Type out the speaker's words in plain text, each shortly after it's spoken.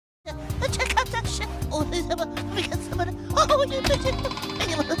Oh, let me get some of it. Oh, you bitch.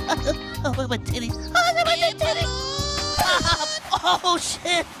 Oh, my titties. Oh, my titties. Oh,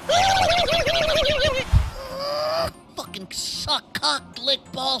 shit. Fucking suck, cock, lick,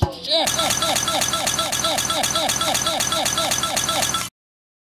 ball, shit.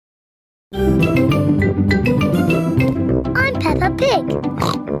 I'm Peppa Pig.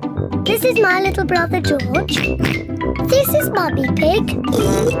 This is my little brother George. This is Mummy Pig.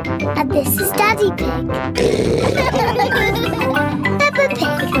 And this is Daddy Pig. Peppa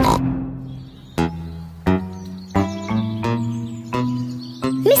Pig.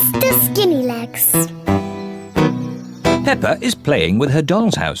 Mr. Skinnylegs. Peppa is playing with her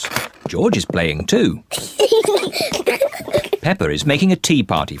doll's house. George is playing too. Peppa is making a tea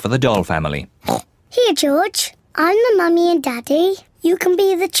party for the doll family. Here, George. I'm the mummy and daddy. You can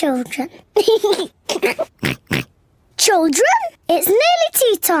be the children. Children, it's nearly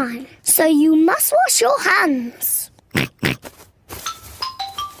tea time, so you must wash your hands.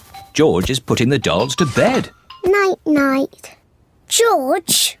 George is putting the dolls to bed. Night-night.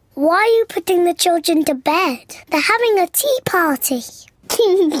 George, why are you putting the children to bed? They're having a tea party.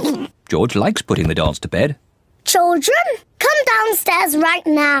 George likes putting the dolls to bed. Children, come downstairs right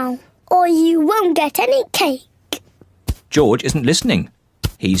now, or you won't get any cake. George isn't listening.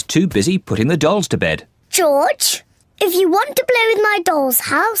 He's too busy putting the dolls to bed. George, if you want to play with my doll's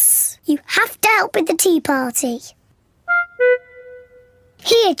house, you have to help with the tea party.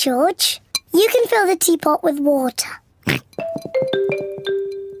 Here, George, you can fill the teapot with water.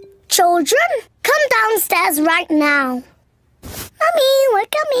 Children, come downstairs right now. Mummy, we're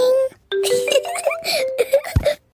coming.